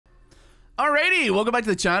Alrighty, welcome back to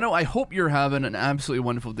the channel. I hope you're having an absolutely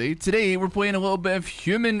wonderful day. Today, we're playing a little bit of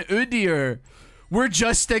human Udyr. We're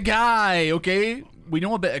just a guy, okay? We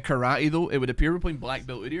know a bit of karate, though. It would appear we're playing black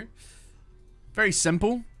belt Udyr. Very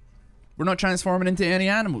simple. We're not transforming into any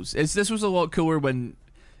animals. This was a lot cooler when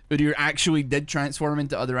Udyr actually did transform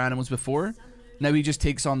into other animals before. Now he just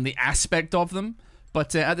takes on the aspect of them.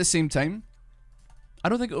 But at the same time, I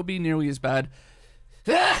don't think it'll be nearly as bad.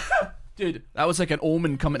 Dude, that was like an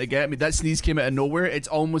omen coming to get me. That sneeze came out of nowhere. It's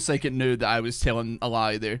almost like it knew that I was telling a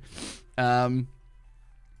lie there. Yeah,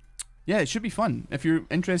 it should be fun. If you're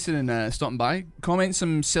interested in stopping by, comment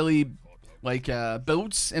some silly like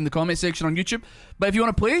builds in the comment section on YouTube. But if you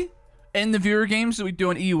want to play in the viewer games that we do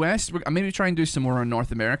on EUS, I'm maybe try and do some more on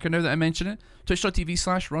North America now that I mention it.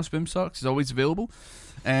 Twitch.tv/RossBoomsocks is always available.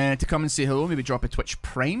 To come and say hello, maybe drop a Twitch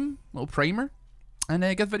Prime, little primer. And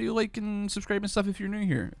give the video a like and subscribe and stuff if you're new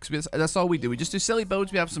here. Because that's all we do. We just do silly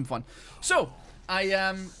builds. We have some fun. So,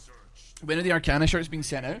 when are the Arcana shirts being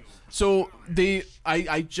sent out? So,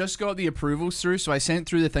 I just got the approvals through. So, I sent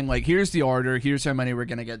through the thing like, here's the order. Here's how many we're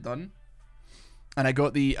going to get done. And I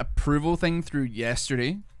got the approval thing through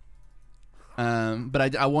yesterday.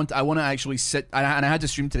 But I want to actually sit, and I had to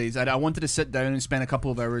stream today. So I wanted to sit down and spend a couple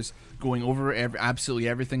of hours going over absolutely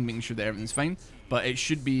everything, making sure that everything's fine. But it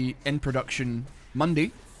should be in production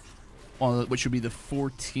Monday, which would be the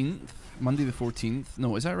 14th. Monday the 14th.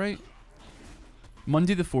 No, is that right?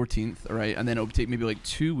 Monday the 14th, alright, and then it'll take maybe like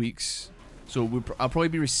 2 weeks. So I'll probably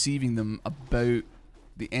be receiving them about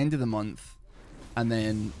the end of the month, and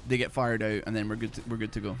then they get fired out, and then we're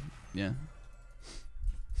good to go. Yeah.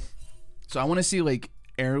 So I want to see like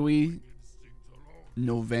early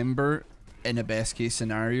November in a best case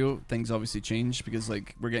scenario. Things obviously change because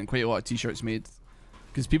like we're getting quite a lot of t-shirts made.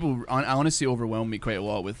 Because people honestly overwhelmed me quite a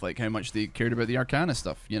lot with like how much they cared about the Arcana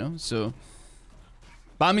stuff, you know. So,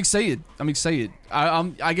 but I'm excited. I'm excited.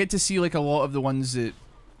 I get to see like a lot of the ones that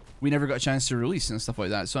we never got a chance to release and stuff like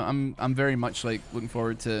that. So I'm very much like looking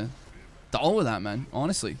forward to all of that, man.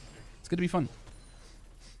 Honestly, it's gonna be fun.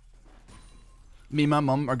 Me and my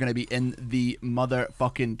mum are gonna be in the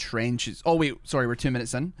motherfucking trenches. Oh wait, sorry, we're 2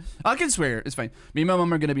 minutes in. I can swear, it's fine. Me and my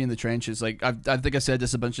mum are gonna be in the trenches. Like I think I said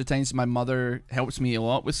this a bunch of times. My mother helps me a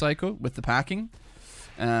lot with Psycho, with the packing.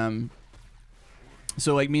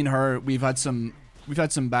 So like me and her, we've had some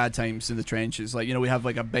bad times in the trenches. Like, you know, we have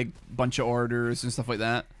like a big bunch of orders and stuff like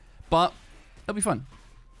that. But it'll be fun.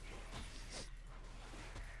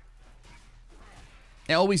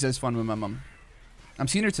 It always is fun with my mum. I'm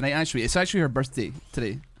seeing her tonight, actually. It's actually her birthday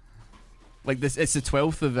today. Like this, it's the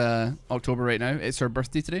 12th of October right now. It's her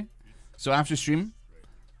birthday today. So after stream,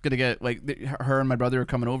 gonna get like her and my brother are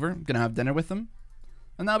coming over. Gonna have dinner with them,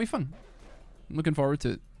 and that'll be fun. I'm looking forward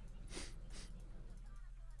to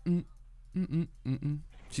it.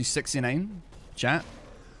 She's 69. Chat,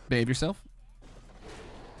 behave yourself.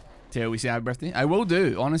 Tell we say happy birthday. I will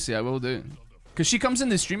do. Honestly, I will do. Cause she comes in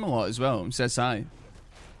the stream a lot as well and says hi.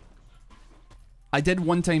 I did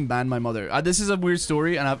one time ban my mother. This is a weird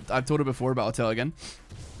story, and I've told it before, but I'll tell it again.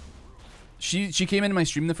 She came into my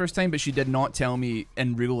stream the first time, but she did not tell me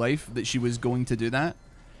in real life that she was going to do that.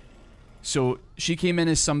 So she came in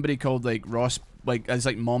as somebody called like Ross, like as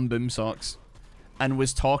like Mom Boomsocks, and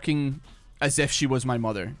was talking as if she was my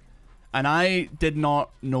mother, and I did not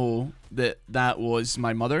know that that was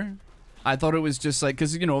my mother. I thought it was just like,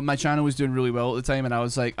 because you know my channel was doing really well at the time, and I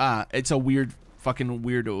was like, it's a weird fucking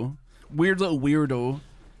weirdo. Weird little weirdo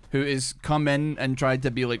who is come in and tried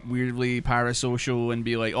to be like weirdly parasocial and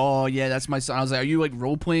be like, oh yeah, that's my son. I was like, are you like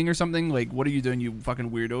role playing or something? Like, what are you doing, you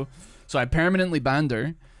fucking weirdo? So I permanently banned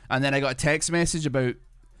her, and then I got a text message about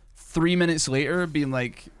 3 minutes later being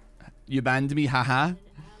like, you banned me, haha.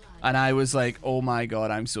 And I was like, oh my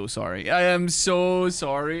god, I'm so sorry. I am so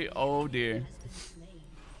sorry. Oh dear.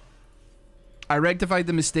 I rectified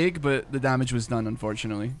the mistake, but the damage was done,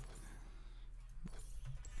 unfortunately.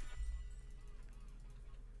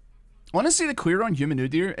 Honestly, the clear on human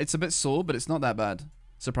Udyr, it's a bit slow, but it's not that bad.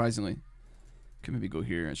 Surprisingly. Could maybe go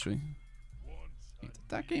here, actually.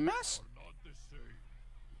 That game ass?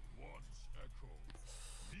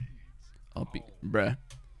 I'll be... Bruh.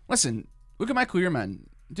 Listen, look at my clear, man.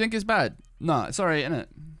 Do you think it's bad? Nah, it's alright, innit?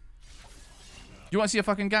 You want to see a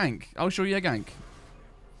fucking gank? I'll show you a gank.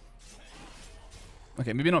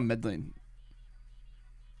 Okay, maybe not mid lane.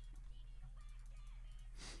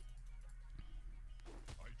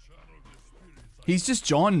 He's just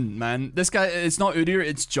John, man. This guy, it's not Udyr,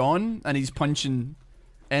 it's John, and he's punching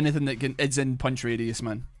anything that is in punch radius,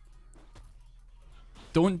 man.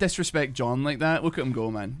 Don't disrespect John like that. Look at him go,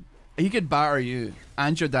 man. He could batter you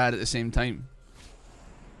and your dad at the same time.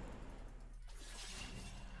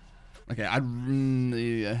 Okay, I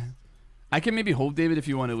can maybe hold David if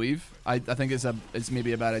you want to leave. I think it's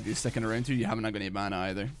maybe a bad idea sticking around here. You haven't got any mana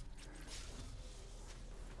either.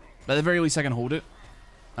 But at the very least, I can hold it.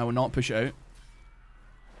 I will not push it out.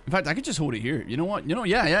 In fact, I could just hold it here. You know what?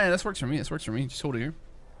 Yeah, this works for me. This works for me. Just hold it here.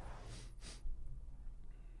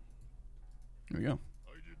 There we go.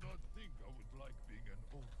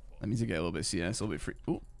 That means I get a little bit of CS, a little bit free.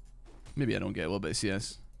 Oh, maybe I don't get a little bit of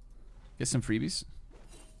CS. Get some freebies.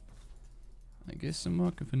 I guess I'm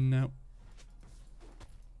walking for now.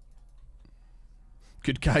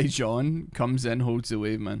 Good guy John comes in, holds the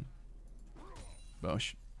wave, man.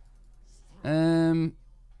 Bosh. Nah,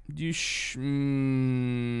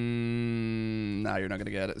 you're not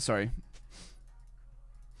gonna get it. Sorry.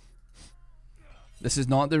 This is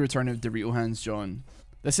not the return of Dorito Hands, John.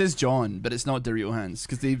 This is John, but it's not Dorito Hands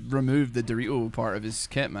because they removed the Dorito part of his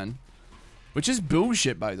kit, man. Which is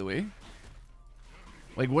bullshit, by the way.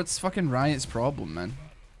 Like, what's fucking Riot's problem, man?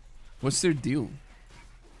 What's their deal?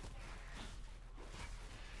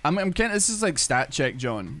 I'm kind of, this is like stat check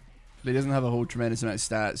John. But he doesn't have a whole tremendous amount of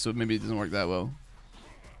stats, so maybe it doesn't work that well.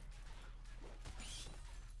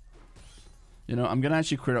 You know, I'm gonna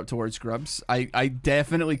actually clear up towards Grubs. I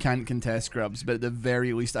definitely can't contest Grubs, but at the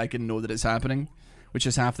very least I can know that it's happening. Which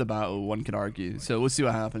is half the battle, one could argue. So we'll see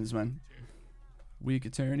what happens, man. We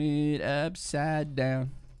could turn it upside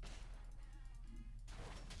down.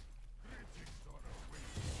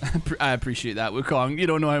 I appreciate that, Wukong. You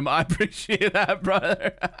don't know him. I appreciate that,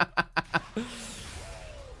 brother.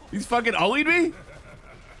 He's fucking ullied me?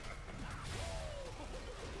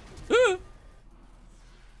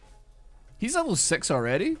 He's level 6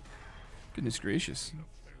 already? Goodness gracious.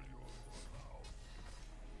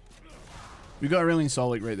 We got Aurelion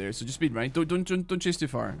Solic right there, so just speed right. Don't chase too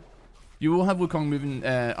far. You will have Wukong moving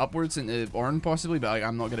upwards into Ornn possibly, but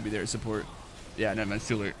I'm not gonna be there to support. Yeah, no man, it's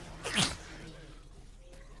too late.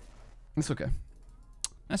 That's okay.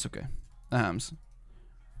 That's okay. The hams.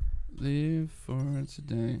 Live for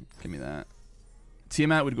today. Give me that.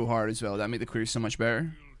 Tiamat would go hard as well. That'd make the query so much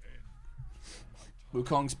better.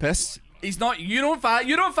 Wukong's pissed. He's not. You don't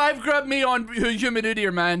five grab me on Human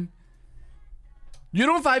Udyr, man. You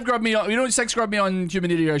don't 5 grab me on. You don't 6 grab me on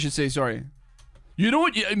Human Udyr, I should say. Sorry. You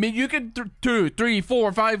don't. I mean, you can 2, 3,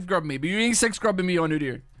 4, 5 grab me, but you ain't 6 grabbing me on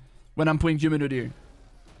Udyr when I'm playing Human Udyr.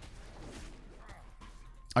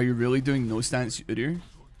 Are you really doing no stance Udyr?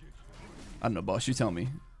 I don't know, boss. You tell me.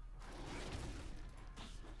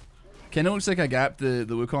 Kinda looks like I gapped the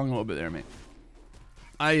Wukong a little bit there, mate.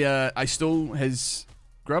 I stole his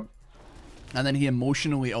grub, and then he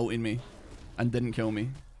emotionally ulted me, and didn't kill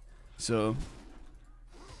me. So.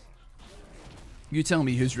 You tell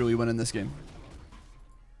me who's really winning this game.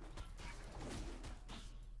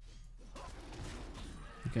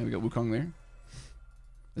 Okay, we got Wukong there.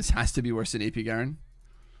 This has to be worse than AP Garen.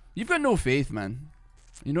 You've got no faith, man.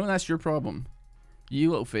 You know that's your problem. You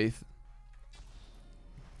little faith.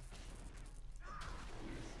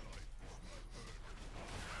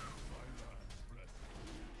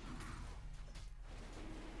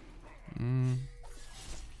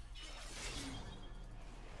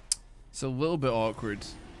 It's a little bit awkward.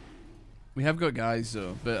 We have got guys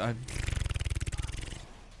though, but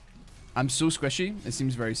I'm so squishy. It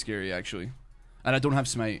seems very scary actually, and I don't have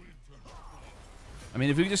smite. I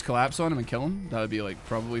mean, if we could just collapse on him and kill him, that would be like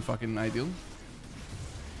probably fucking ideal.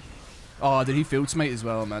 Oh, did he field smite as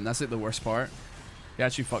well, man? That's like the worst part. He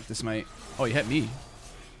actually fucked the smite. Oh, he hit me,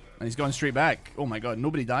 and he's gone straight back. Oh my god,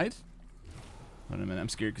 nobody died. Wait a minute, I'm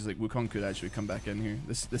scared because like Wukong could actually come back in here.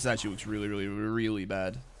 This actually looks really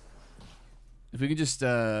bad. If we could just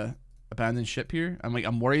abandon ship here,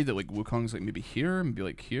 I'm worried that like Wukong's like maybe here, maybe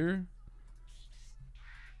like here,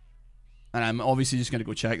 and I'm obviously just gonna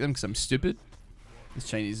go check them because I'm stupid. This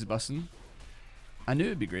Chinese is busting. I knew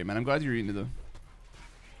it'd be great, man. I'm glad you're eating it though,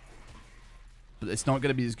 but it's not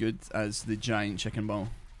gonna be as good as the giant chicken ball.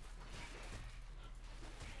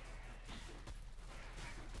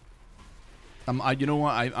 You know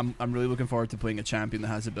what? I'm really looking forward to playing a champion that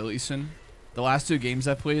has abilities soon. The last 2 games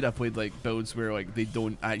I played like builds where like they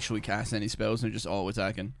don't actually cast any spells and they're just all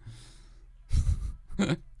attacking.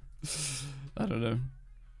 I don't know.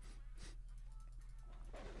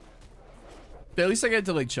 But at least I get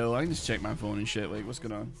to like chill. I can just check my phone and shit. Like, what's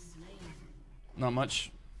going on? Not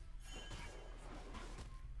much.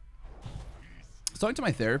 I was talking to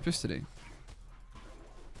my therapist today.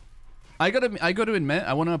 I gotta admit,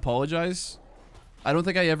 I want to apologize. I don't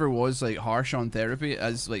think I ever was like harsh on therapy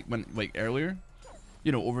as like when like earlier,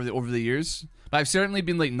 you know, over the years. But I've certainly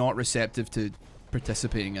been like not receptive to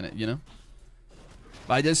participating in it, you know.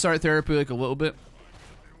 But I did start therapy like a little bit,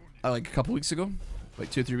 like a couple weeks ago,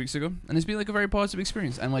 like 2 or 3 weeks ago, and it's been like a very positive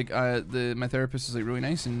experience. And like my therapist is like really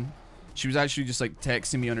nice, and she was actually just like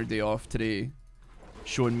texting me on her day off today,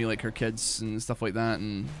 showing me like her kids and stuff like that,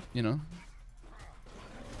 and you know,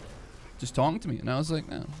 just talking to me, and I was like,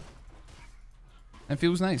 no, it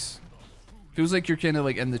feels nice. Feels like you're kind of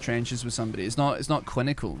like in the trenches with somebody. It's not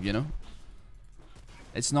clinical, you know.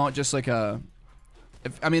 It's not just like a.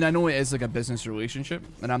 I mean, I know it is like a business relationship,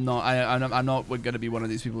 and I'm not gonna be one of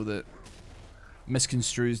these people that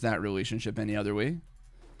misconstrues that relationship any other way.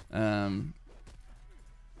 But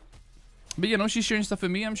you know, she's sharing stuff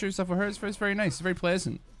with me. I'm sharing stuff with her. It's very nice. It's very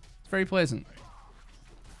pleasant. It's very pleasant.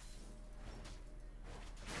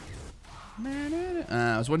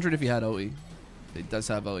 I was wondering if he had ulti. He does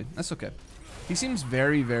have ulti. That's okay. He seems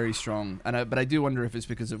very, very strong, and but I do wonder if it's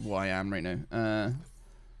because of who I am right now.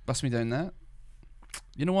 Bust me down that.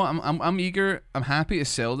 You know what? I'm eager. I'm happy to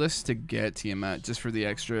sell this to get Tiamat just for the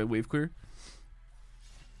extra wave clear.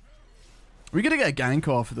 We're gonna get a gank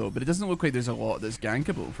off though, but it doesn't look like there's a lot that's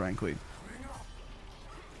gankable, frankly.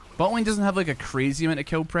 Bot lane doesn't have like a crazy amount of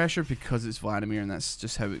kill pressure because it's Vladimir, and that's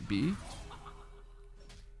just how it be.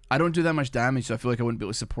 I don't do that much damage, so I feel like I wouldn't be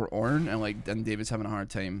able to support Ornn, and David's having a hard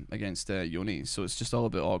time against Yoni, so it's just all a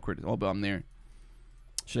bit awkward. All but I'm there.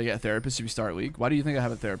 Should I get a therapist if you start League? Why do you think I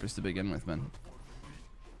have a therapist to begin with, man?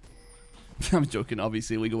 I'm joking.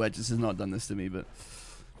 Obviously, League of Legends has not done this to me, but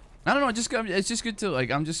I don't know. It's just good to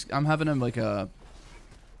like. I'm having a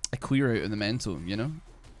clear out of the mental, you know.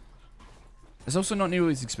 It's also not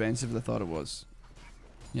nearly as expensive as I thought it was.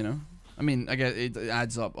 You know, I mean, I get it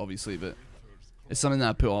adds up obviously, but it's something that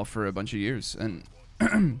I put off for a bunch of years, and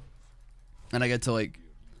and I get to like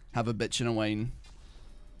have a bitch and a whine,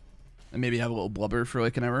 and maybe have a little blubber for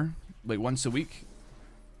like an hour, like once a week,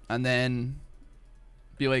 and then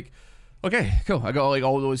be like, okay, cool, I got like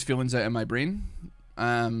all those feelings out in my brain.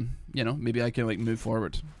 You know, maybe I can like move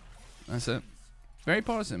forward. That's it. Very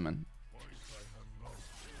positive, man.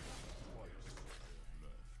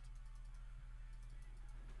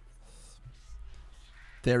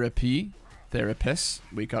 Therapy, therapists,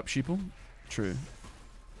 wake up, sheeple. True.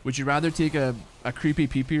 Would you rather take a creepy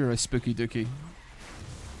peepee or a spooky dookie?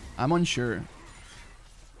 I'm unsure.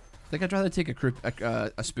 I think I'd rather take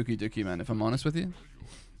a spooky dookie, man, if I'm honest with you.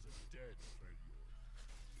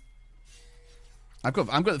 I've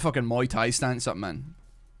got the fucking Muay Thai stance up, man.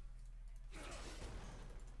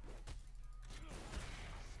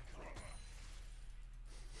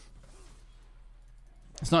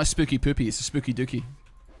 It's not a spooky poopy, it's a spooky dookie.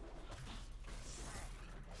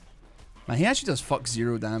 Man, he actually does fuck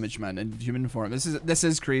 0 damage, man, in human form. This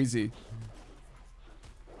is crazy.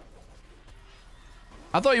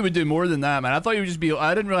 I thought he would do more than that, man. I thought he would just be.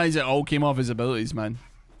 I didn't realize it all came off his abilities, man.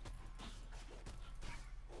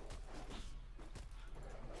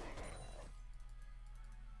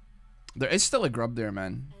 There is still a grub there,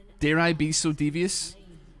 man. Dare I be so devious?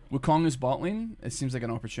 Wukong's bot lane? It seems like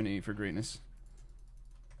an opportunity for greatness.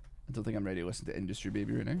 I don't think I'm ready to listen to Industry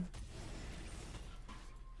Baby right now.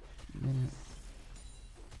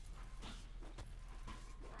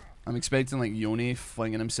 I'm expecting like Yoni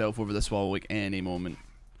flinging himself over this wall like any moment.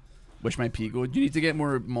 Wish my P go. You need to get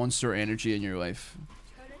more monster energy in your life.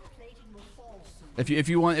 If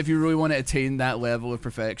you really want to attain that level of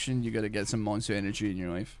perfection, you gotta get some monster energy in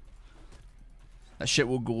your life. That shit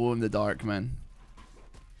will glow in the dark, man.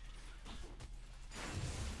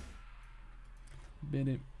 Bit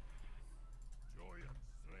it.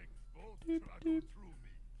 Doop, doop.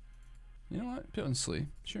 You know what? Put on Slay.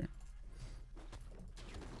 Sure.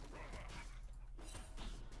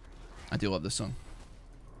 I do love this song.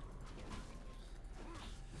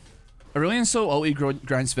 Aurelion so ulti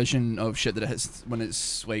grants vision of shit that it hits when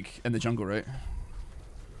it's like in the jungle, right?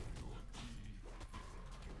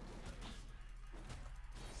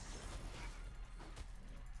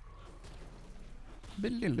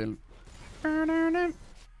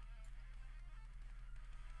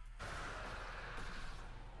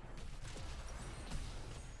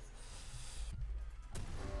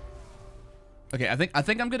 Okay, I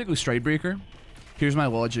think I'm gonna go Stridebreaker. Here's my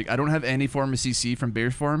logic. I don't have any form of CC from Bear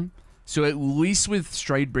form, so at least with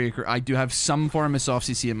Stridebreaker, I do have some form of soft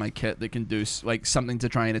CC in my kit that can do like something to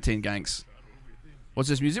try and attain ganks. What's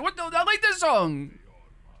this music? What? I like this song.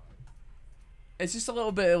 It's just a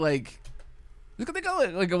little bit of like, look at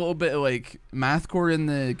like a little bit of like mathcore in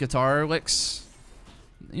the guitar licks.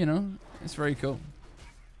 You know, it's very cool.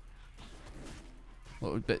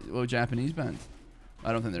 Little Japanese band.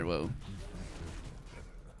 I don't think they're little.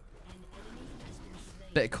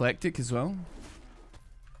 Bit eclectic as well.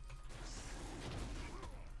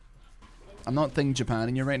 I'm not thinking Japan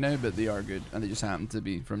in you right now, but they are good, and they just happen to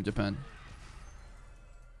be from Japan.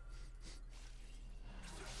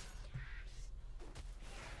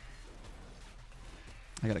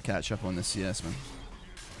 I gotta catch up on this CS, man.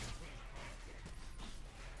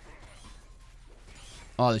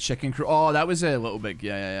 Oh, the chicken crew. Oh, that was a little big.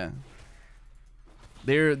 Yeah, yeah, yeah.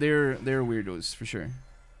 They're weirdos for sure.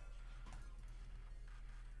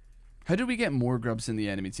 How did we get more grubs in the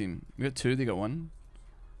enemy team? We got 2, they got 1.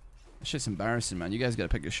 This shit's embarrassing, man. You guys gotta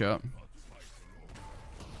pick a shot.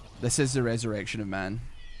 This is the resurrection of man.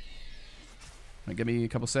 Right, give me a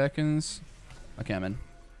couple seconds. Okay, I'm in.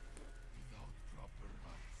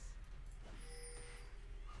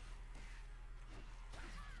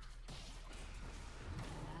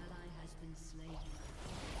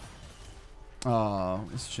 Oh,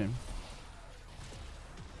 it's a shame.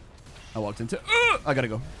 I walked into. I gotta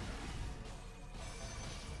go.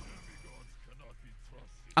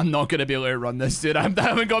 I'm not gonna be able to run this, dude. I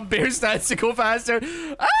haven't got bear stats to go faster.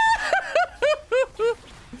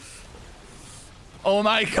 Oh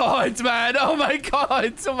my god, man. Oh my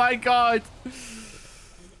god. Oh my god.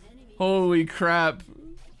 Holy crap.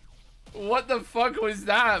 What the fuck was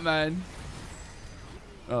that, man?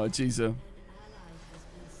 Oh, Jesus.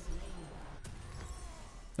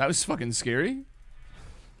 That was fucking scary.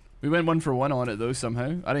 We went 1 for 1 on it though somehow.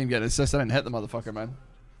 I didn't even get an assist. I didn't hit the motherfucker, man.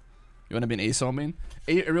 You want to be an ace on me?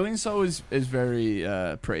 Aurelian Soul is very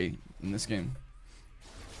pretty in this game.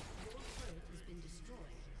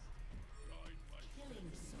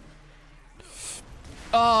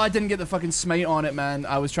 Oh, I didn't get the fucking smite on it, man.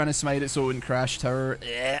 I was trying to smite it so it wouldn't crash tower.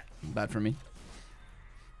 Bad for me.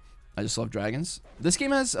 I just love dragons. This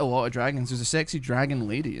game has a lot of dragons. There's a sexy dragon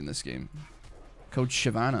lady in this game called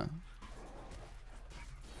Shyvana.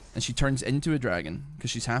 And she turns into a dragon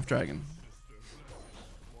because she's half dragon.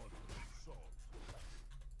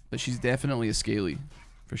 But she's definitely a scaly,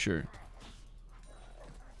 for sure.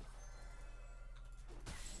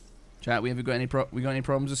 Chat, we got any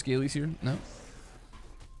problems with scalies here? No?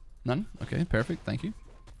 None? Okay, perfect. Thank you.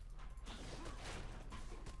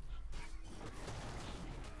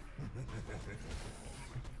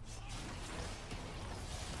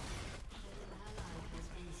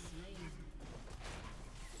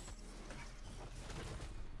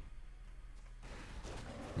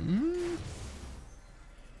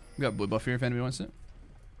 We got blue buff here if anybody wants it.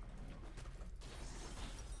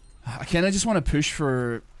 I kind of just want to push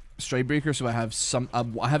for Strikebreaker so I have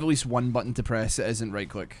I have at least one button to press that isn't right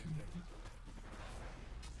click.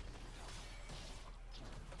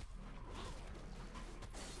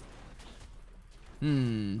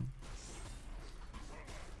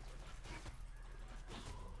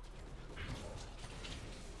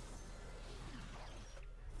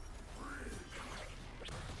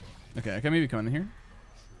 Okay, I can maybe come in here.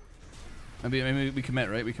 Maybe we commit,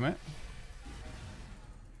 right? We commit.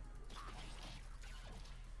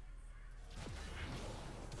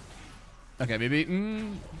 Okay, maybe.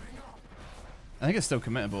 I think it's still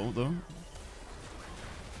committable though.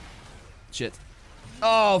 Shit.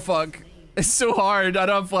 Oh fuck! It's so hard. I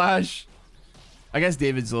don't have flash. I guess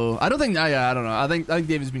David's low. I don't think. Yeah, I don't know. I think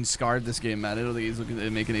David's been scarred this game, man. I don't think he's looking to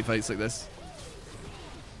make any fights like this.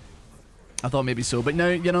 I thought maybe so, but now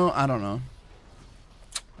you know. I don't know.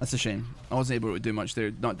 That's a shame. I wasn't able to do much there.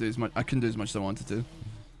 Not do as much. I couldn't do as much as I wanted to.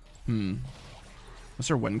 What's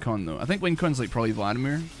our win con though? I think win con's like probably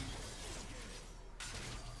Vladimir.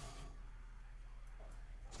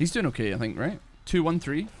 He's doing okay, I think, right?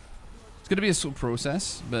 2-1-3. It's gonna be a slow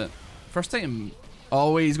process, but first item.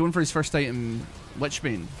 Oh wait, he's going for his first item,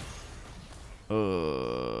 Lichbane.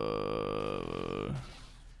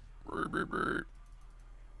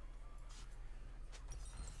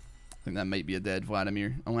 I think that might be a dead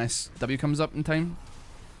Vladimir, unless W comes up in time.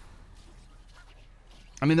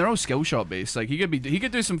 I mean, they're all skill shot based. Like he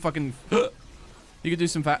could do some fucking. He could do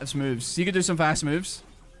some fast moves. He could do some fast moves.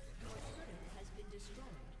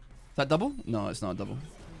 Is that double? No, it's not double.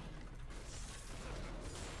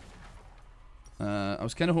 I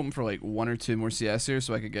was kind of hoping for like 1 or 2 more CS here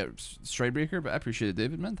so I could get Strikebreaker, but I appreciate it,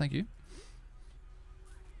 David, man. Thank you.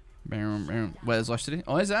 What is Lush today?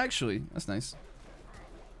 Oh, is it actually? That's nice.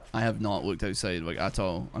 I have not looked outside like at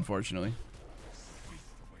all, unfortunately.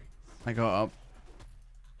 I got up,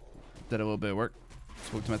 did a little bit of work,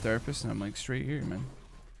 spoke to my therapist, and I'm like straight here, man.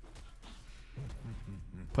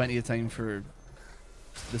 Plenty of time for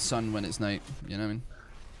the sun when it's night, you know what I mean?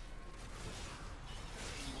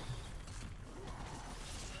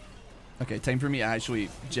 Okay, time for me to actually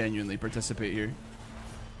genuinely participate here.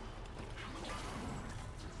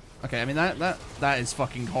 Okay, I mean that is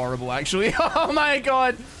fucking horrible actually. Oh my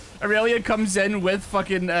god! Aurelia comes in with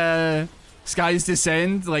fucking Sky's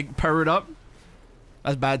Descend like powered up.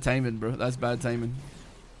 That's bad timing, bro. That's bad timing.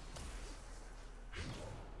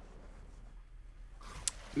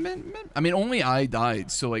 I mean, only I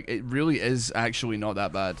died, so like it really is actually not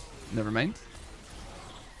that bad. Never mind.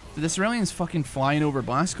 This Aurelian's fucking flying over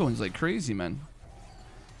Blascones like crazy, man.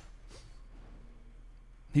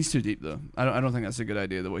 He's too deep though. I don't think that's a good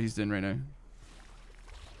idea though, what he's doing right now.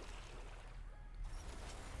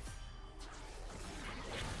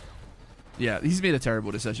 Yeah, he's made a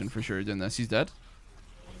terrible decision for sure doing this. He's dead.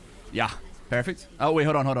 Yeah, perfect. Oh wait,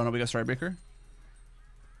 hold on. We got Strikebreaker.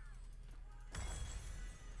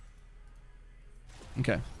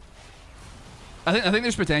 Okay. I think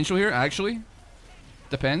there's potential here, actually.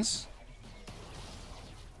 Depends.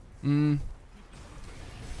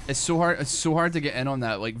 It's so hard to get in on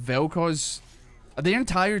that. Like Vel'Koz, the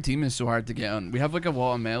entire team is so hard to get on. We have like a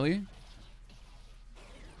lot of melee.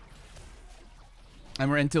 And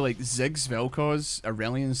we're into like Ziggs, Vel'Koz,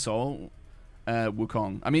 Aurelion Sol,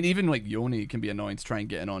 Wukong. I mean, even like Yone can be annoying to try and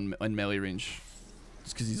get in on melee range.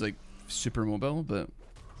 Just because he's like super mobile, but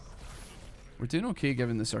we're doing okay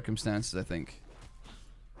given the circumstances, I think.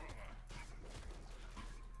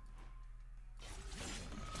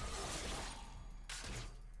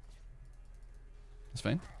 That's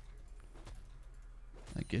fine.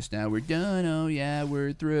 I guess now we're done. Oh yeah,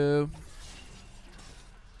 we're through.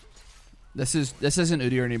 This isn't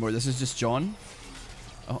Udyr anymore. This is just John.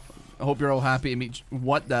 Oh, I hope you're all happy to meet.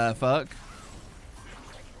 What the fuck?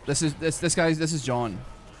 This is John.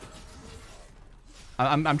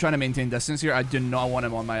 I'm trying to maintain distance here. I do not want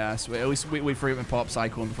him on my ass. Wait, at least wait for him to pop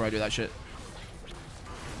Cyclone before I do that shit.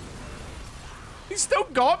 He still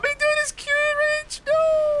got me doing his Q range. No,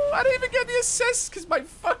 I didn't even get the assist because my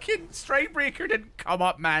fucking Strikebreaker didn't come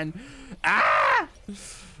up, man. Ah!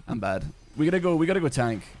 I'm bad. We gotta go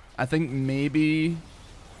tank. I think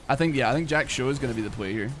Jack Show is gonna be the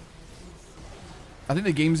play here. I think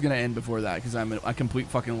the game's gonna end before that because I'm a complete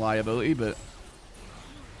fucking liability, but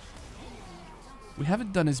we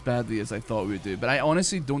haven't done as badly as I thought we would do. But I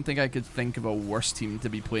honestly don't think I could think of a worse team to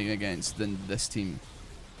be playing against than this team.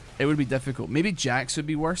 It would be difficult. Maybe Jax would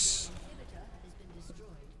be worse.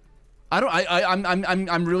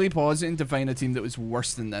 I'm really pausing to find a team that was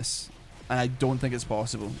worse than this, and I don't think it's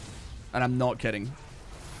possible. And I'm not kidding.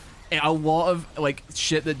 A lot of like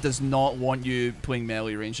shit that does not want you playing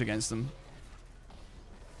melee range against them.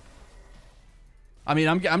 I mean,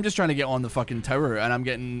 I'm just trying to get on the fucking tower, and I'm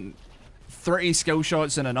getting 30 skill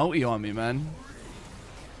shots and an ulti on me, man.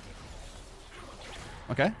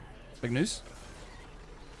 Okay, big news.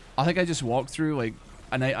 I think I just walked through like,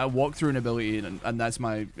 and I walked through an ability, and that's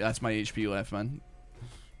my HP left, man.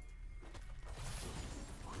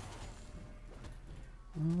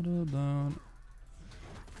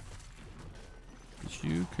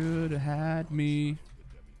 You could have had me.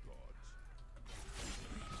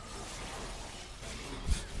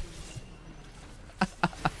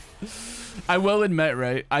 I will admit,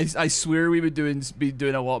 right? I swear we would be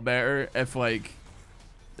doing a lot better if like,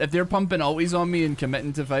 if they're pumping ultis on me and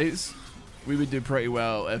committing to fights, we would do pretty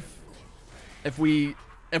well if we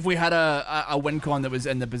had a win con that was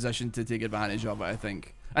in the position to take advantage of it, I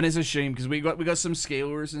think. And it's a shame because we got some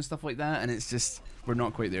scalers and stuff like that, and it's just we're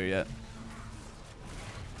not quite there yet.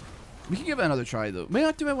 We can give it another try though.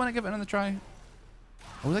 Do I want to give it another try?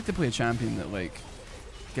 I would like to play a champion that like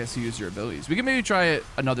gets to use your abilities. We can maybe try it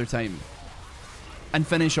another time and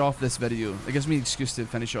finish off this video. It gives me an excuse to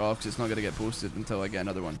finish it off because it's not going to get posted until I get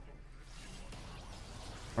another one.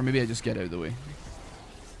 Or maybe I just get out of the way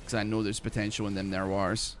because I know there's potential in them there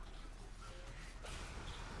wars.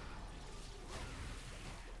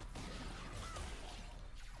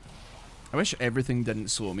 I wish everything didn't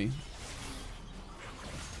slow me.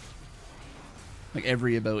 Like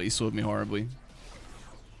every ability slowed me horribly.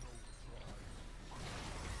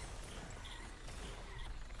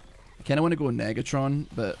 I kind of want to go Negatron,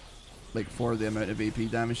 but like for the amount of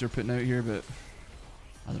AP damage they're putting out here, but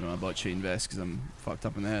I don't know about Chain Vest because I'm fucked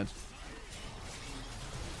up in the head.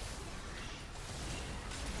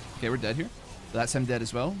 Okay, we're dead here. That's him dead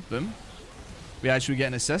as well. Boom. We actually get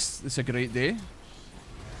an assist. It's a great day.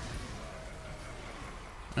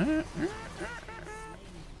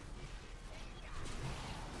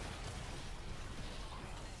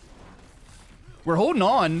 We're holding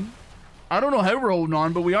on. I don't know how we're holding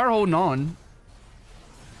on, but we are holding on. You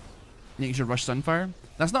think you should rush Sunfire?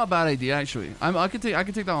 That's not a bad idea, actually. I could take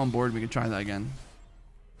that on board. We could try that again.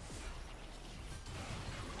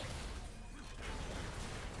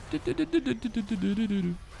 I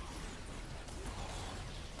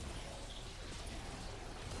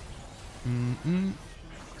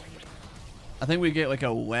think we get like a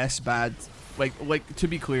less bad, like to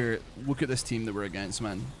be clear, look at this team that we're against,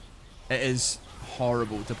 man. It is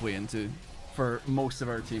horrible to play into for most of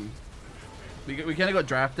our team. We kind of got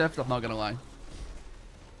draft depth, I'm not gonna lie.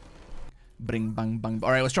 Bring bang bang.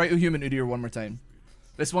 Alright, let's try to human Udyr one more time.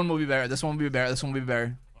 This one will be better, this one will be better, this one will be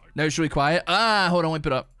better. Now it's really quiet. Ah, hold on, let me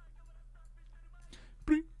put it up.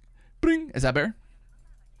 Bring, bring. Is that better?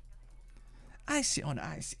 I see, oh no,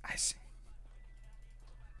 I see, I see.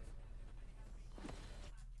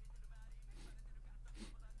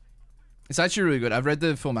 It's actually really good. I've read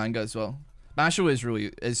the full manga as well. Masho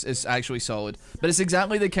is actually solid, but it's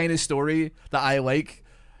exactly the kind of story that I like,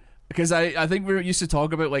 because I think we used to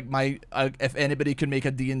talk about like if anybody could make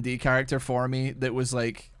a D&D character for me that was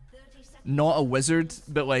like not a wizard,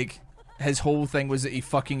 but like his whole thing was that he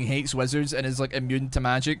fucking hates wizards and is like immune to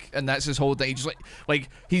magic, and that's his whole thing. He just like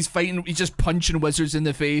he's fighting, he's just punching wizards in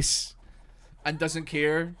the face and doesn't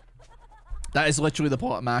care. That is literally the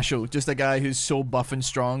plot of Masho. Just a guy who's so buff and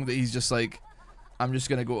strong that he's just like, I'm just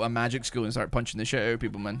gonna go to a magic school and start punching the shit out of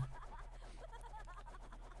people, man.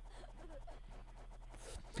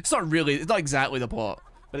 It's not exactly the plot,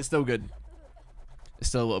 but it's still good. It's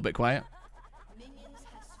still a little bit quiet.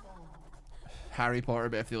 Harry Potter,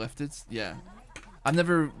 but if they lifted, yeah. I've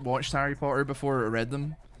never watched Harry Potter before or read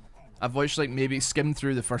them. I've watched like maybe skimmed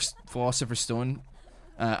through the first Philosopher's Stone.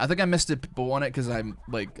 I think I missed a boat on it because I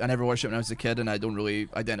never watched it when I was a kid, and I don't really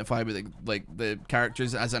identify with the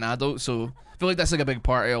characters as an adult. So I feel like that's like a big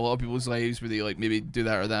part of a lot of people's lives where they like maybe do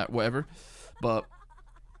that or that, whatever. But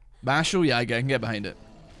Masho, yeah, I can get behind it.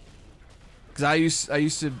 Because I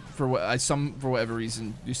used to for whatever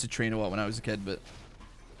reason used to train a lot when I was a kid, but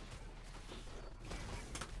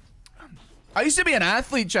I used to be an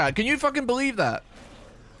athlete, Chad. Can you fucking believe that?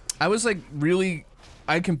 I was like really,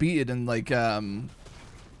 I competed in like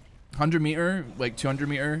 100 meter, like 200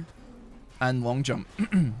 meter, and long jump,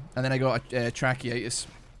 and then I got a tracheitis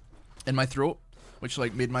in my throat, which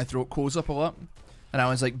like made my throat close up a lot, and I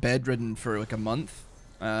was like bedridden for like a month,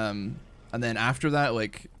 and then after that,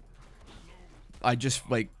 like, I just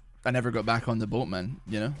like I never got back on the boat, man.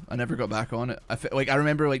 You know, I never got back on it. I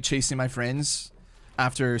remember like chasing my friends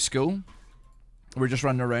after school. We're just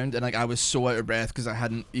running around, and like I was so out of breath because I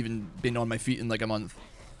hadn't even been on my feet in like a month.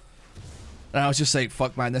 And I was just like,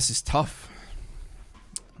 fuck, man, this is tough.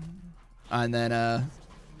 And then I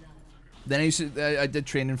did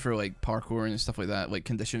training for like parkour and stuff like that, like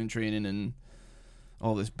conditioning training and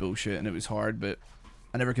all this bullshit, and it was hard, but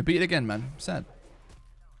I never competed again, man. Sad.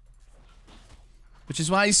 Which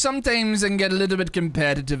is why sometimes I can get a little bit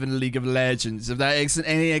competitive in League of Legends, if that is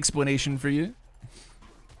any explanation for you.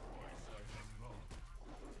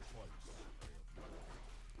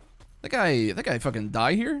 I think I fucking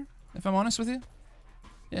die here, if I'm honest with you.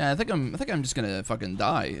 Yeah, I think I'm just gonna fucking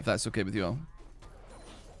die, if that's okay with you all.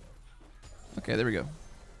 Okay, there we go.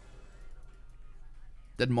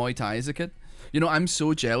 Did Muay Thai as a kid? You know, I'm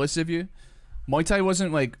so jealous of you. Muay Thai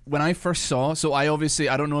wasn't like, when I first saw, so I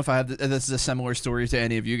don't know if I have, this is a similar story to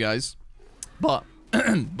any of you guys, but,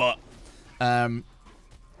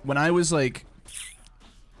 when I was like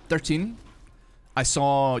 13, I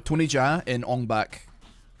saw Tony Jaa in Ong Bak.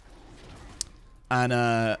 And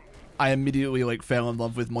I immediately like fell in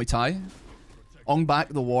love with Muay Thai. Ong Bak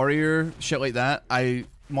the Warrior, shit like that.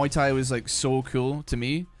 Muay Thai was like so cool to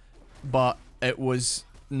me, but it was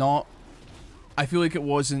not, I feel like it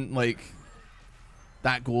wasn't like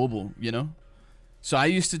that global, you know? So I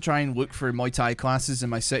used to try and look for Muay Thai classes in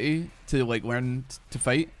my city to like learn to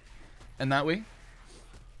fight in that way.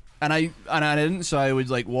 And I didn't, so I would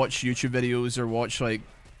like watch YouTube videos or watch like,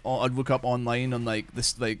 I'd look up online on like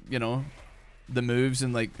this, like, you know, the moves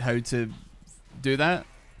and like how to do that,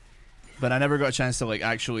 but I never got a chance to like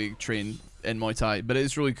actually train in Muay Thai, but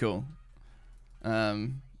it's really cool.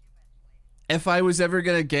 If I was ever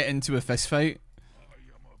gonna get into a fist fight,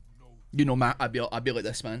 you know, Matt, I'd be like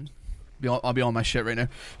this, man. I'll be on my shit right now.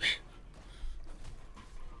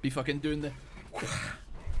 Be fucking doing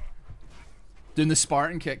the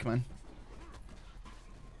Spartan kick, man.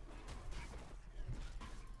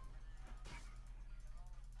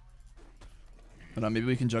 Hold on, maybe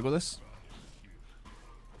we can juggle this.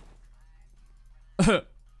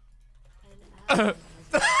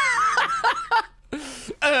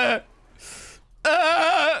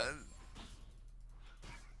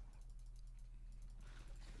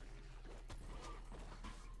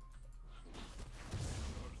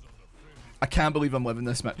 I can't believe I'm living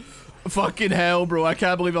this, man. Fucking hell, bro. I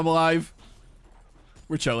can't believe I'm alive.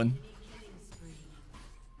 We're chilling.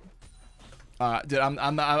 Dude, I'm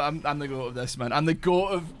the goat of this, man. I'm the goat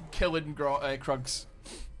of killing Krugs.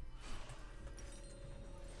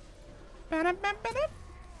 Give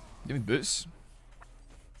me boots.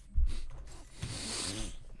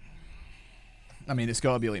 I mean, it's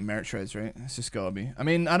gotta be like merch shreds, right? It's just gotta be. I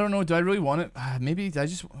mean, I don't know. Do I really want it? Maybe I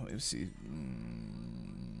just let's see.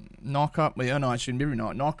 Knock up. Wait, no, actually, maybe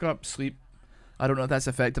not. Knock up, sleep. I don't know if that's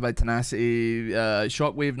affected by tenacity.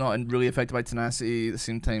 Shockwave not really affected by tenacity. At the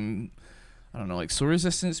same time, I don't know, like slow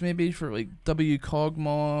resistance maybe for like W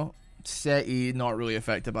Cogma. SETI not really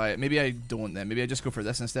affected by it. Maybe I don't then. Maybe I just go for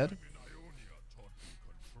this instead.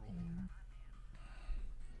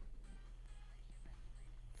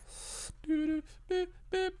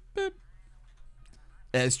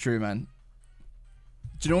 It's true, man.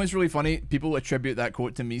 Do you know what's really funny? People attribute that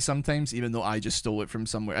quote to me sometimes, even though I just stole it from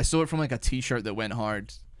somewhere. I stole it from like a t-shirt that went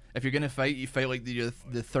hard. If you're gonna fight, you fight like the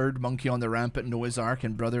third monkey on the ramp at Noah's Ark,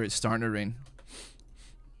 and brother, it's starting to rain.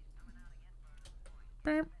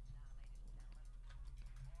 Like,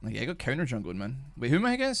 yeah, I got counter jungling, man. Wait, who am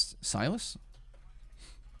I against? Silas?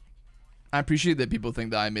 I appreciate that people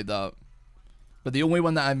think that I made that up. But the only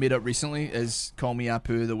one that I made up recently is Call Me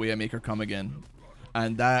Apu, the way I make her come again.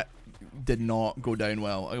 And that did not go down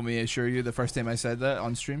well. Let me assure you, the first time I said that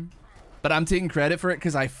on stream. But I'm taking credit for it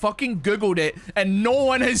because I fucking Googled it and no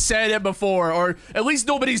one has said it before. Or at least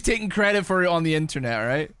nobody's taking credit for it on the internet,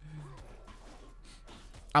 right?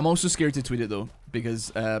 I'm also scared to tweet it though,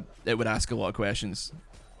 because it would ask a lot of questions.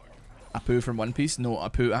 Apu from One Piece? No,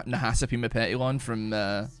 Apu Nahasapima Petilon from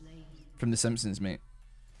The Simpsons, mate.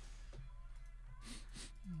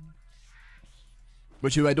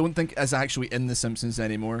 Which who I don't think is actually in The Simpsons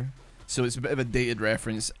anymore. So it's a bit of a dated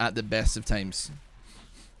reference at the best of times.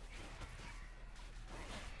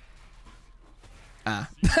 Ah.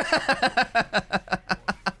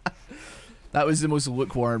 That was the most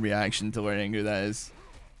lukewarm reaction to learning who that is.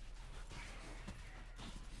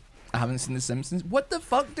 I haven't seen The Simpsons. What the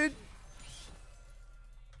fuck, dude?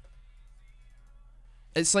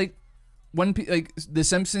 It's like One Piece, like The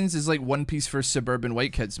Simpsons is like One Piece for suburban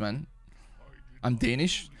white kids, man. I'm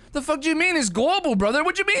Danish. The fuck do you mean? It's global, brother.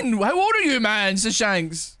 What do you mean? How old are you, man?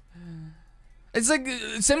 Sashanks. It's like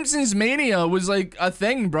Simpsons Mania was like a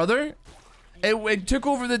thing, brother. It took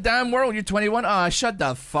over the damn world. You're 21. Ah, shut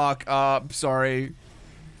the fuck up. Sorry.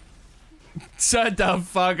 Shut the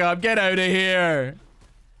fuck up. Get out of here.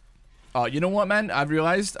 Oh, you know what, man? I've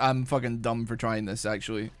realized I'm fucking dumb for trying this,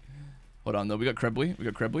 actually. Hold on, though. We got Cribbly. We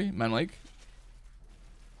got Cribbly. Man, like.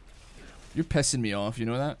 You're pissing me off. You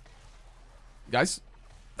know that? Guys?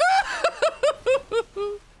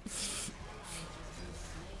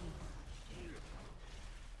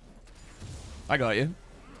 I got you.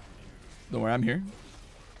 Don't worry, I'm here.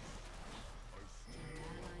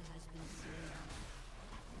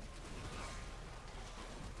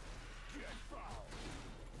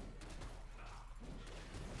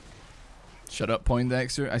 Shut up,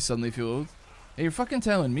 Poindexter. I suddenly feel old. Hey, you're fucking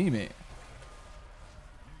telling me, mate.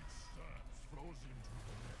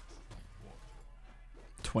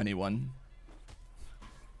 $21.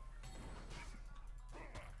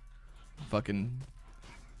 Fucking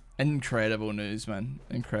incredible news, man.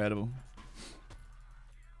 Incredible.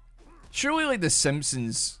 Surely, like, The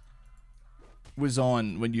Simpsons was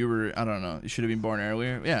on when you were, I don't know, you should have been born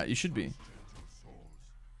earlier. Yeah, you should be.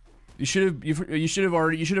 You should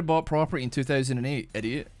have bought property in 2008,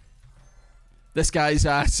 idiot. This guy's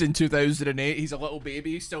ass in 2008. He's a little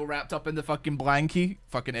baby, still wrapped up in the fucking blankie.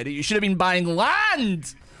 Fucking idiot. You should have been buying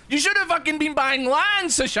land. You should have fucking been buying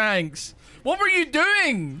land, Sashanks. What were you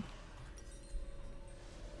doing?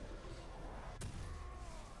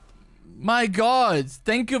 My God,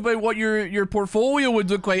 think about what your portfolio would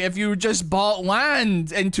look like if you just bought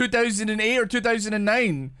land in 2008 or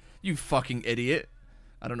 2009. You fucking idiot.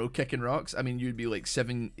 I don't know, kicking rocks. I mean, you'd be like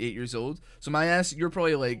 7, 8 years old. So my ass, you're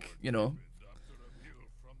probably like, you know,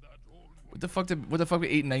 what the fuck would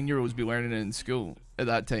 8, 9-year-olds be learning in school at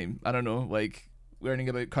that time? I don't know, like learning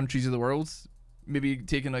about countries of the world. Maybe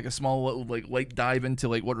taking like a small little like dive into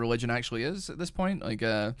like what religion actually is at this point. Like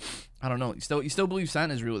I don't know. You still believe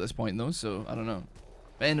Santa's real at this point though, so I don't know.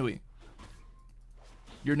 But anyway,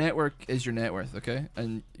 your network is your net worth, okay?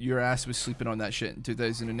 And your ass was sleeping on that shit in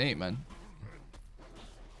 2008, man.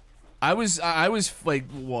 I was like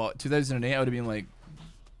what, 2008? I would have been like,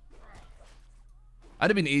 I'd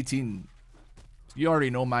have been 18. You already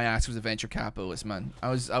know my ass was a venture capitalist, man. I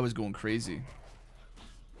was going crazy.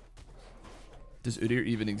 Does Udyr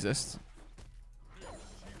even exist?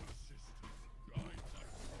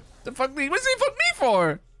 The fuck me? What's he fuck me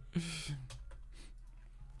for?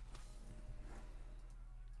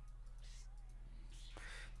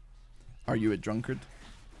 Are you a drunkard?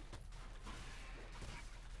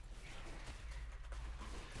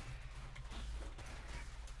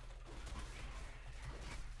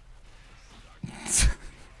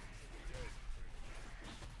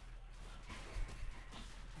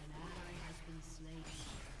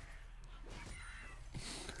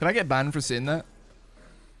 Can I get banned for saying that?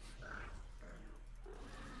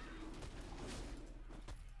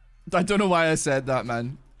 I don't know why I said that,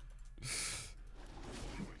 man.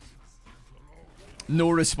 No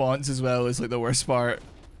response as well is like the worst part.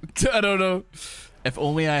 I don't know. If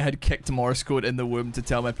only I had kicked Morse code in the womb to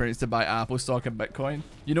tell my parents to buy Apple stock and Bitcoin.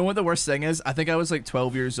 You know what the worst thing is? I think I was like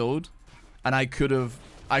 12 years old, and I could have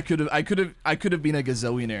been a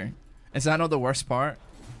gazillionaire. Is that not the worst part?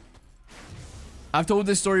 I've told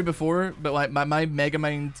this story before, but like my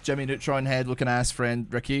Megamind Jimmy Neutron head looking ass friend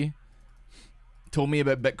Ricky told me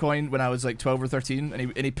about Bitcoin when I was like 12 or 13,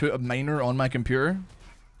 and he put a miner on my computer,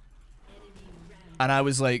 and I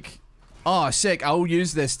was like, oh sick, I'll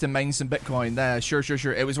use this to mine some Bitcoin.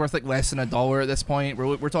 Sure. It was worth like less than $1 at this point.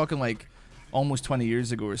 We're talking like almost 20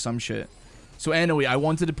 years ago or some shit. So anyway, I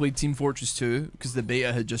wanted to play Team Fortress 2 because the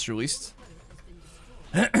beta had just released.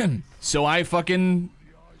 So I fucking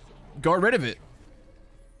got rid of it.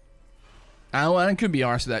 I couldn't be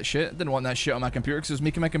arsed with that shit. I didn't want that shit on my computer because it was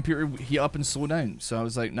making my computer heat up and slow down. So I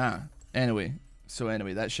was like, nah. Anyway,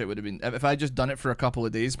 that shit would have been... If I had just done it for a couple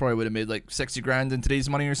of days, probably would have made like 60 grand in today's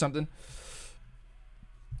money or something.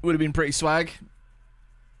 Would have been pretty swag.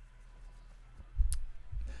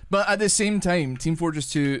 But at the same time, Team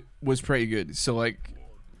Fortress 2 was pretty good. So like...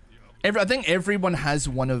 I think everyone has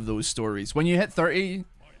one of those stories. When you hit 30,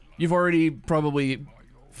 you've already probably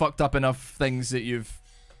fucked up enough things that you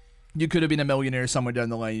could have been a millionaire somewhere down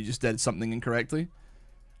the line. You just did something incorrectly.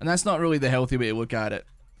 And that's not really the healthy way to look at it.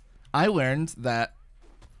 I learned that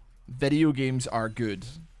video games are good.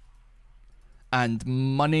 And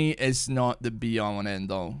money is not the be all and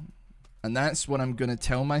end all. And that's what I'm going to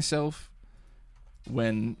tell myself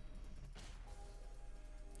when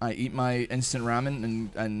I eat my instant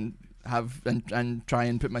ramen and try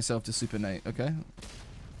and put myself to sleep at night, okay?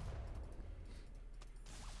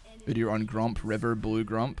 Udyr on Gromp River, Blue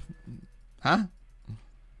Gromp. Huh?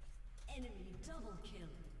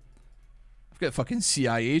 I've got fucking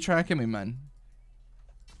CIA tracking me, man.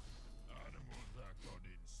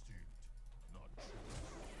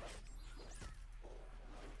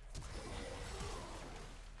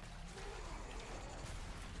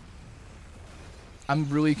 I'm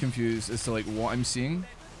really confused as to like what I'm seeing.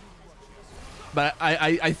 But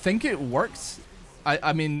I think it worked.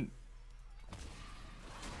 I mean,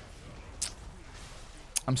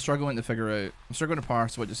 I'm struggling to figure out. I'm struggling to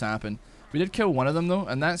parse what just happened. We did kill one of them though,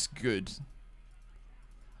 and that's good.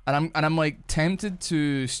 And I'm like tempted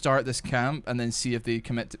to start this camp and then see if they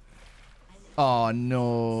commit to... Oh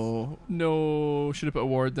no. Should have put a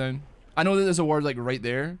ward down. I know that there's a ward like right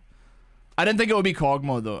there. I didn't think it would be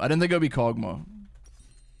Kog'Maw though. I didn't think it would be Kog'Maw.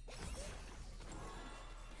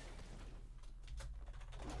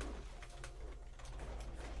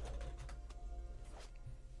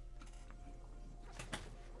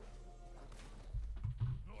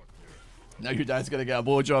 Now your dad's gonna get a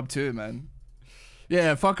blowjob too, man.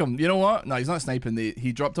 Yeah, fuck him. You know what? No, he's not sniping.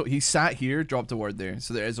 He dropped. He sat here, dropped a word there.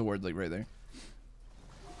 So there is a word like right there.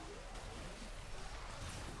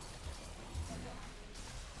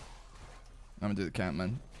 I'm gonna do the camp,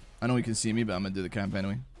 man. I know he can see me, but I'm gonna do the camp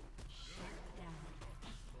anyway.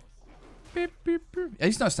 Beep, beep, beep. Yeah,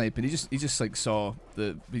 he's not sniping. He just like saw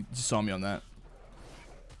the. He just saw me on that.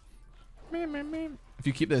 If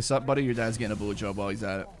you keep this up, buddy, your dad's getting a blowjob while he's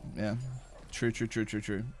at it. Yeah. True.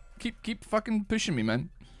 Keep fucking pushing me, man.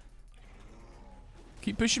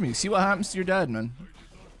 Keep pushing me. See what happens to your dad, man.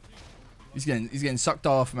 He's getting sucked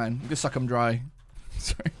off, man. I'm gonna suck him dry.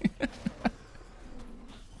 Sorry.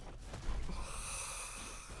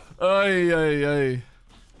 Ay.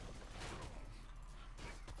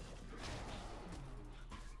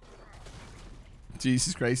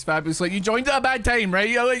 Jesus Christ, Fabulous. Like, you joined at a bad time, right?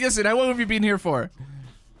 Listen, how long have you been here for?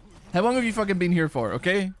 How long have you fucking been here for,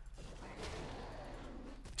 okay?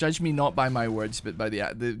 Judge me not by my words, but by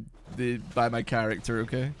by my character,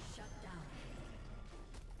 okay?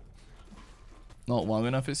 Not long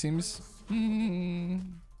enough, it seems.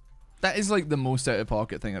 That is like the most out of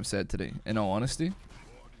pocket thing I've said today, in all honesty.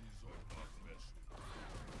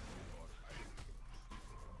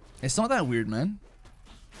 It's not that weird, man.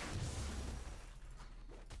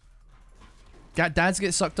 Dads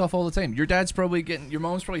get sucked off all the time. Your dad's probably getting... Your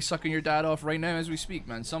mom's probably sucking your dad off right now as we speak,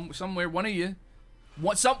 man. Somewhere, one of you...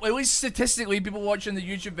 At least statistically, people watching the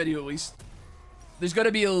YouTube video at least... There's got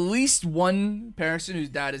to be at least one person whose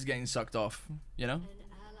dad is getting sucked off. You know?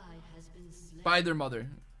 By their mother.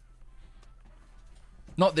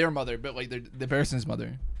 Not their mother, but like the person's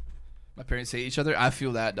mother. My parents hate each other. I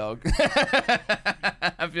feel that, dog.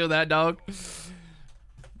 I feel that, dog.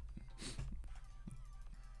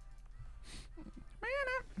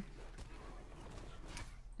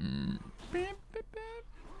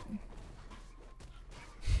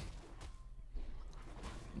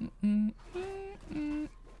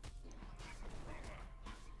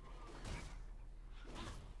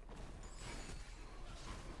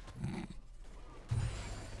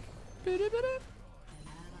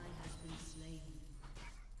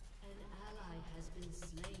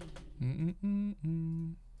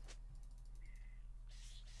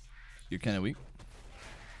 You're kind of weak.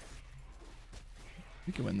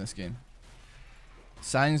 We can win this game.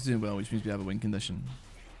 Sion's doing well, which means we have a win condition.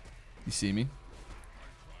 You see me?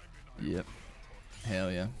 Yep.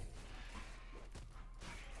 Hell yeah.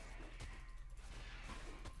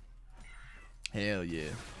 Hell yeah.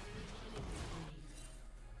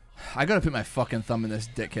 I gotta put my fucking thumb in this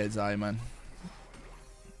dickhead's eye, man.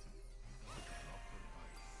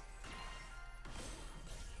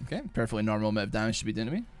 Okay, perfectly normal amount of damage to be doing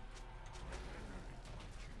to me.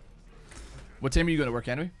 What time are you going to work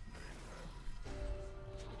anyway?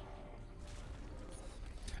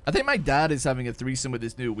 I think my dad is having a threesome with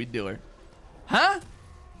his new weed dealer. Huh?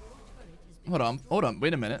 Hold on,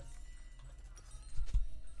 wait a minute.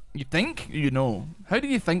 You think? You know. How do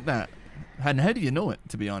you think that? And how do you know it,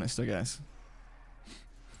 to be honest, I guess?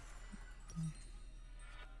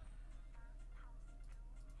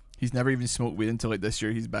 He's never even smoked weed until like this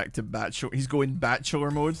year. He's back to bachelor. He's going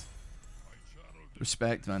bachelor mode.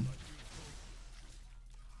 Respect, man.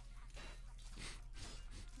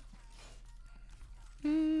 I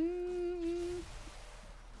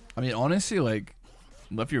mean, honestly, like,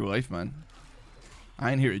 live your life, man.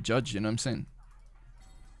 I ain't here to judge, you know what I'm saying?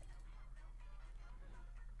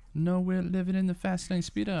 No, we're living in the fast lane.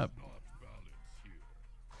 Speed up.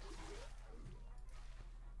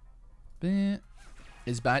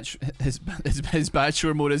 His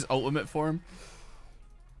bachelor mode is ultimate form.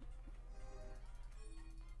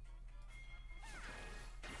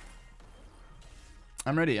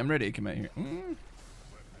 I'm ready to come out here.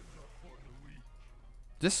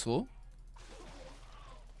 This slow?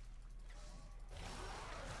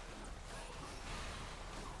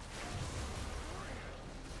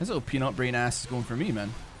 This little peanut brain ass is going for me,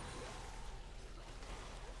 man.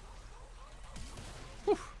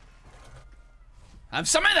 Whew. Have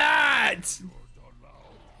some of that!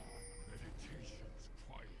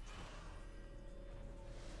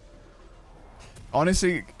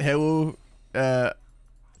 Honestly, hello.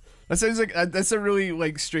 That sounds like that's a really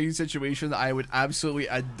like strange situation that I would absolutely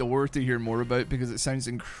adore to hear more about because it sounds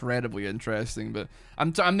incredibly interesting. But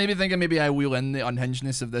I'm maybe thinking maybe I wheel in the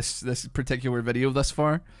unhingedness of this particular video thus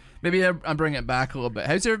far. Maybe I bring it back a little bit.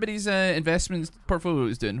 How's everybody's investment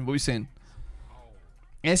portfolios doing? What are we saying?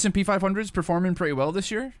 S&P 500 is performing pretty well this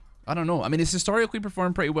year. I don't know. I mean, it's historically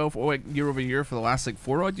performed pretty well for like year over year for the last like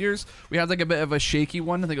 4 odd years. We had like a bit of a shaky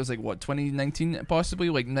one. I think it was like what 2019 possibly,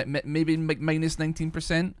 like maybe like minus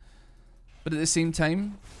 19%. But at the same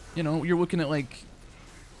time, you know, you're looking at like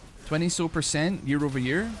 20% year over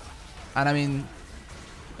year, and I mean,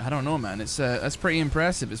 I don't know, man. It's that's pretty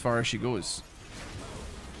impressive as far as she goes.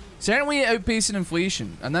 Certainly outpacing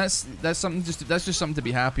inflation, and that's something that's just something to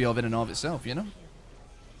be happy of in and of itself, you know.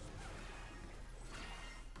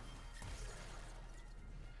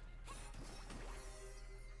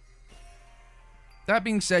 That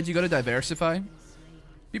being said, you got to diversify.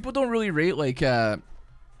 People don't really rate like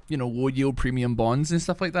you know, low yield premium bonds and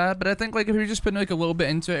stuff like that, but I think like if you're just putting like a little bit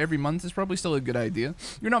into it every month, it's probably still a good idea.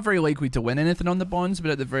 You're not very likely to win anything on the bonds,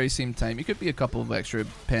 but at the very same time, it could be a couple of extra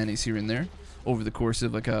pennies here and there over the course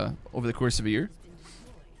of like a year.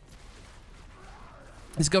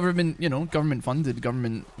 It's government, you know, government funded,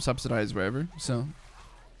 government subsidized, wherever. So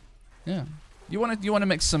yeah, you want to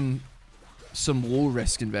mix some low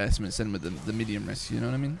risk investments in with the medium risk. You know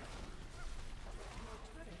what I mean?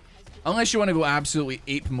 Unless you want to go absolutely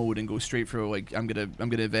ape mode and go straight for like I'm gonna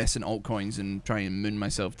invest in altcoins and try and moon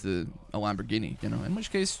myself to a Lamborghini, you know. In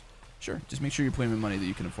which case, sure, just make sure you're playing with money that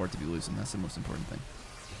you can afford to be losing. That's the most important thing.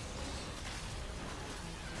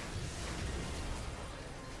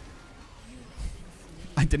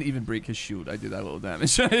 I didn't even break his shield. I did that little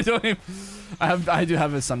damage. I don't even, I do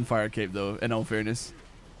have a Sunfire cape though. In all fairness,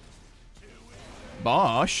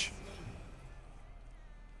 Bosh.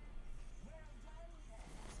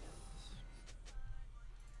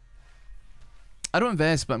 I don't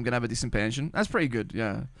invest, but I'm gonna have a decent pension. That's pretty good,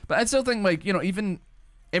 yeah. But I still think, like, you know, even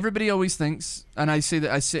everybody always thinks, and I'm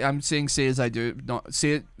saying say as I do, not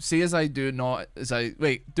say as I do, not as I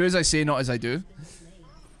do as I say, not as I do.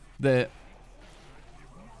 That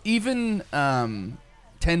even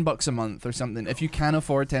 $10 a month or something, if you can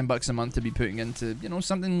afford $10 a month to be putting into, you know,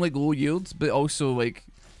 something like low yields, but also like,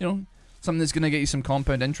 you know, something that's gonna get you some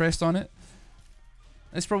compound interest on it.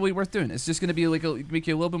 It's probably worth doing. It's just going to be like make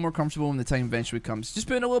you a little bit more comfortable when the time eventually comes. Just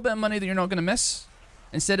putting a little bit of money that you're not going to miss.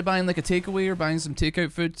 Instead of buying like a takeaway or buying some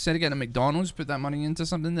takeout food, instead of getting a McDonald's, put that money into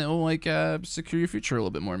something that will like secure your future a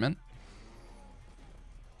little bit more, man.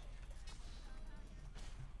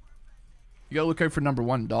 You gotta look out for number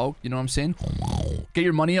one, dog. You know what I'm saying? Get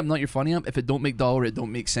your money up, not your funny up. If it don't make dollar, it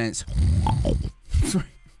don't make sense. Sorry.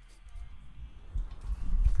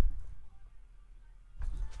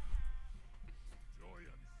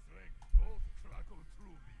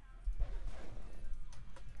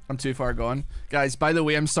 I'm too far gone. Guys, by the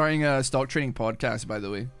way, I'm starting a stock trading podcast, by the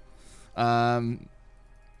way. And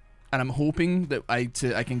I'm hoping that I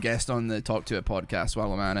can guest on the Talk to It podcast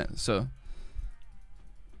while I'm at it. So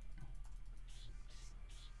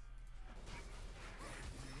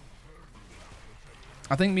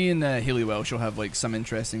I think me and Haley Welsh will have like some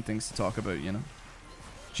interesting things to talk about, you know.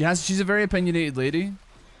 She's a very opinionated lady.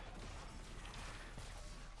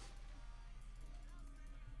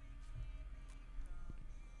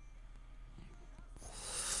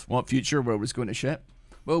 What future world was going to shit?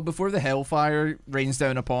 Well, before the hellfire rains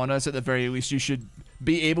down upon us, at the very least, you should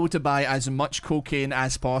be able to buy as much cocaine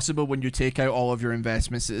as possible when you take out all of your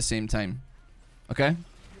investments at the same time. Okay?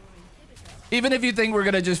 Even if you think we're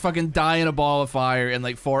gonna just fucking die in a ball of fire in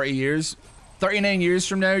like 40 years, 39 years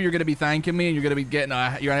from now, you're gonna be thanking me and you're gonna be getting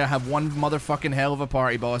you're gonna have one motherfucking hell of a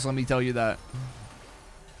party, boss. Let me tell you that.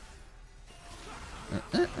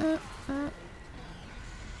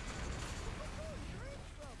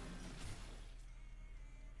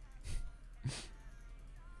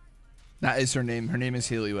 That is her name. Her name is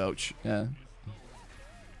Haley Welch. Yeah.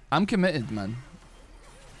 I'm committed, man.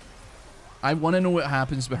 I want to know what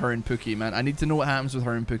happens with her and Pookie, man. I need to know what happens with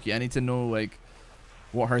her and Pookie. I need to know, like,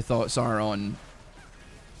 what her thoughts are on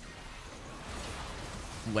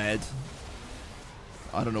lead.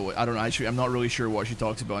 I don't know. I don't know. Actually, I'm not really sure what she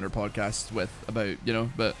talks about on her podcast about, you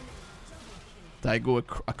know, but did I go a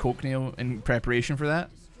coke nail in preparation for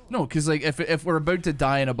that? No, because like if we're about to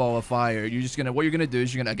die in a ball of fire, you're just gonna, what you're gonna do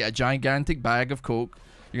is you're gonna get a gigantic bag of coke,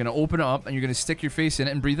 you're gonna open it up and you're gonna stick your face in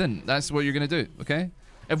it and breathe in. That's what you're gonna do, okay?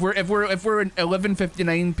 If we're at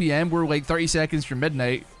 11:59 p.m., we're like 30 seconds from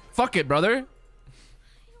midnight. Fuck it, brother.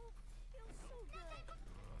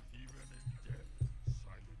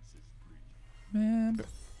 Remember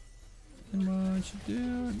what you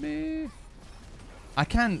do with me. I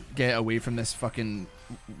can't get away from this fucking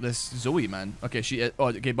Zoe, man. Okay,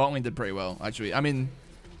 okay, bot lane did pretty well, actually. I mean,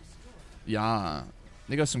 yeah,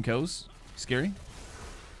 they got some kills. Scary.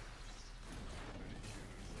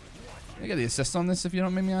 I got the assist on this, if you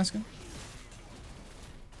don't mind me asking.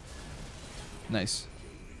 Nice.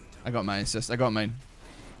 I got my assist. I got mine.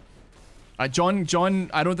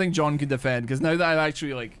 John, I don't think John can defend, because now that I've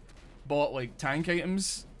actually like bought like tank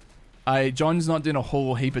items, John's not doing a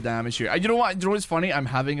whole heap of damage here. You know what? You know what's funny? I'm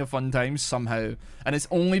having a fun time somehow, and it's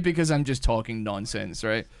only because I'm just talking nonsense,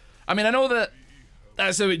 right? I mean, I know that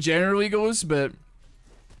that's how it generally goes, but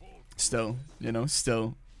still, you know,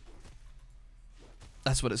 still,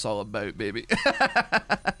 that's what it's all about, baby.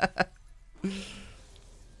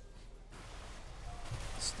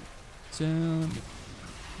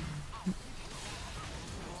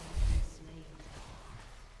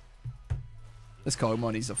 This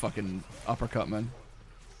Cogmon, he's a fucking uppercut, man.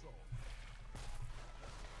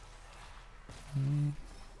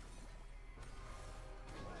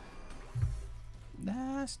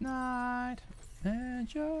 Last night,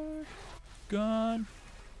 and you're gone.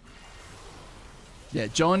 Yeah,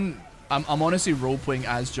 John, I'm honestly role-playing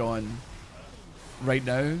as John right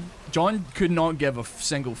now. John could not give a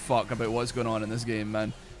single fuck about what's going on in this game,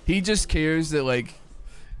 man. He just cares that, like,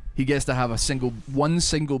 he gets to have one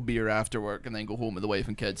single beer after work and then go home with the wife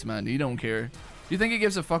and kids, man. He don't care. Do you think he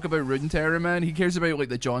gives a fuck about Rune Terror, man? He cares about, like,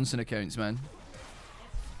 the Johnson accounts, man.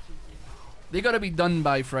 They gotta be done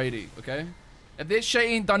by Friday, okay? If this shit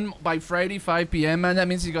ain't done by Friday, 5 PM, man, that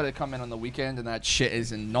means you gotta come in on the weekend, and that shit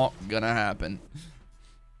is not gonna happen.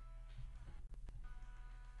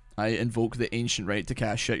 I invoke the ancient right to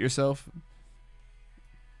cast shit yourself.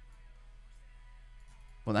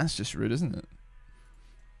 Well, that's just rude, isn't it?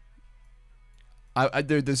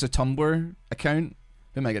 There's a Tumblr account.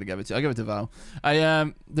 Who am I gonna give it to? I'll give it to Val.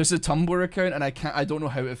 There's a Tumblr account, and I don't know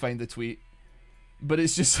how to find the tweet, but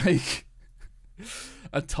it's just like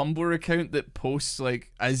a Tumblr account that posts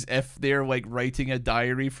like as if they're like writing a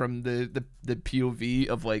diary from the POV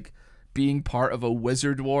of like being part of a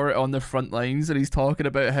wizard war on the front lines, and he's talking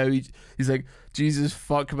about how he's like, Jesus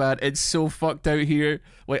fuck, man, it's so fucked out here.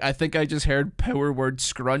 Like, I think I just heard power word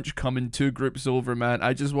scrunch coming 2 groups over, man.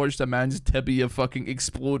 I just watched a man's tibia fucking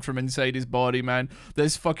explode from inside his body, man.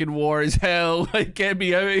 This fucking war is hell. Like, get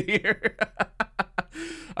me out of here.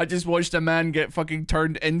 I just watched a man get fucking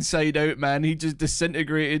turned inside out, man. He just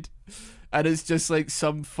disintegrated. And it's just like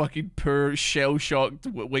some fucking poor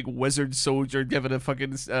shell-shocked like wizard soldier giving a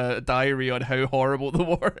fucking diary on how horrible the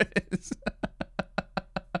war is.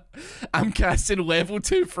 I'm casting level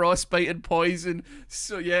 2 frostbite and poison.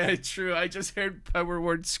 So yeah, true. I just heard power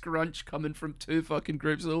word scrunch coming from 2 fucking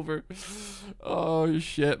groups over. Oh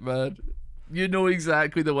shit, man. You know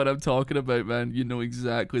exactly the one I'm talking about, man. You know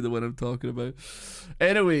exactly the one I'm talking about.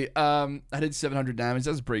 Anyway, I did 700 damage.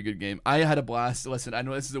 That's a pretty good game. I had a blast. Listen, I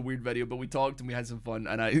know this is a weird video, but we talked and we had some fun,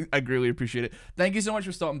 and I greatly appreciate it. Thank you so much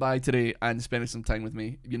for stopping by today and spending some time with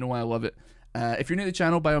me. You know why I love it. If you're new to the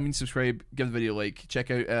channel, by all means subscribe, give the video a like,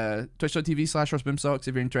 check out twitch.tv/RossBoomsocks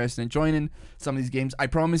if you're interested in joining some of these games. I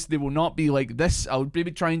promise they will not be like this. I'll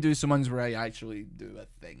maybe try and do some ones where I actually do a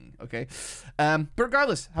thing, okay? But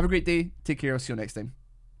regardless, have a great day, take care, I'll see you next time.